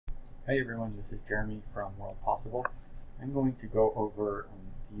Hi everyone, this is Jeremy from World Possible. I'm going to go over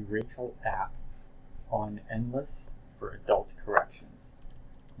the Rachel app on Endless for adult corrections.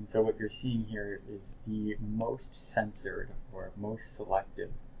 And so what you're seeing here is the most censored or most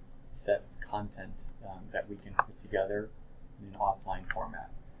selective set of content that we can put together in an offline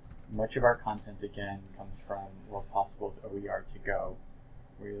format. Much of our content, again, comes from World Possible's OER to go,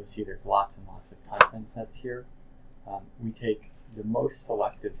 where you'll see there's lots and lots of content sets here. We take the most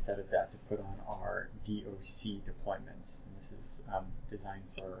selective set of that to put on our DOC deployments. And this is designed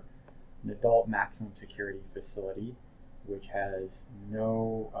for an adult maximum security facility, which has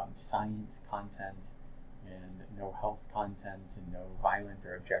no science content and no health content and no violent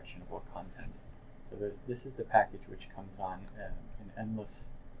or objectionable content. So this is the package which comes on an endless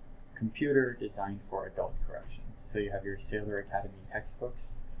computer designed for adult corrections. So you have your Sailor Academy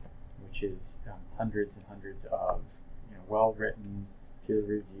textbooks, which is hundreds and hundreds of well-written,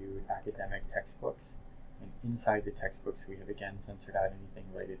 peer-reviewed academic textbooks. And inside the textbooks, we have again censored out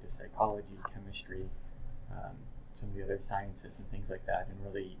anything related to psychology, chemistry, some of the other sciences and things like that. And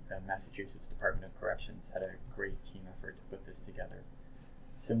really, the Massachusetts Department of Corrections had a great team effort to put this together.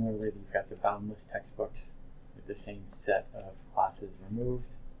 Similarly, you've got the Boundless textbooks with the same set of classes removed.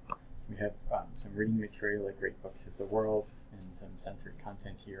 We have some reading material like Great Books of the World, and some censored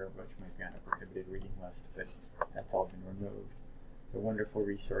content here, which might be on a prohibited reading list, but that's all been removed. It's a wonderful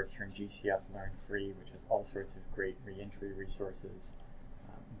resource from GCF Learn Free, which has all sorts of great reentry resources,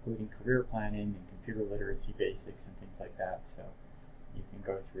 including career planning and computer literacy basics and things like that. So you can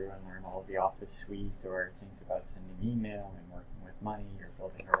go through and learn all of the Office suite, or things about sending email and working with money or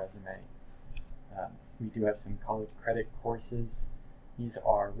building a resume. We do have some college credit courses. These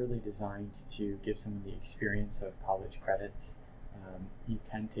are really designed to give someone the experience of college credits. You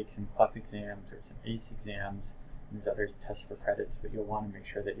can take some CLEP exams or some ACE exams, and there's others test for credits, but you'll want to make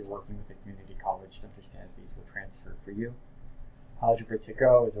sure that you're working with a community college to understand if these will transfer for you. Algebra to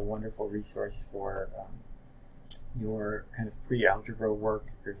Go is a wonderful resource for your kind of pre-algebra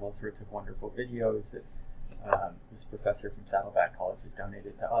work. There's all sorts of wonderful videos that this professor from Saddleback College has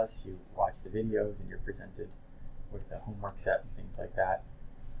donated to us. You watch the videos and you're presented with a homework set and things like that.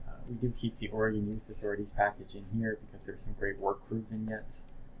 We do keep the Oregon Youth Authorities package in here because there's some great work crew vignettes,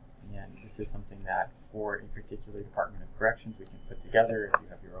 and this is something that for a particular Department of Corrections we can put together if you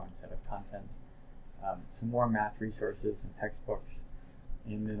have your own set of content. Some more math resources and textbooks,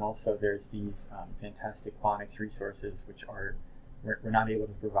 and then also there's these fantastic phonics resources, which are, we're not able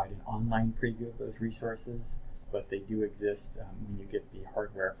to provide an online preview of those resources, but they do exist when you get the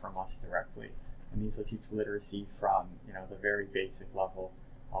hardware from us directly. And these will teach literacy from the very basic level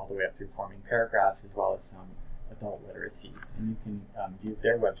all the way up through forming paragraphs, as well as some adult literacy. And you can view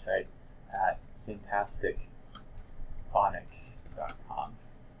their website at fantasticphonics.com, I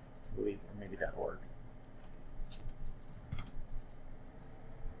believe, or maybe .org.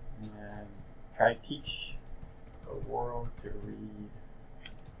 And try Teach the World to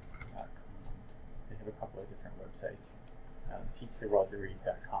Read.com. They have a couple of different websites.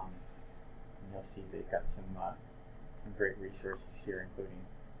 teachtheworldtoread.com. And you'll see they've got some great resources here, including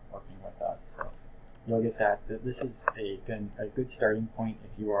working with us. So you'll get that. This has been a good starting point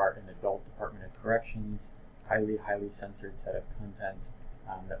if you are an adult Department of Corrections, highly censored set of content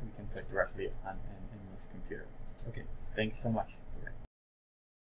that we can put directly on in this computer. Okay, thanks so much.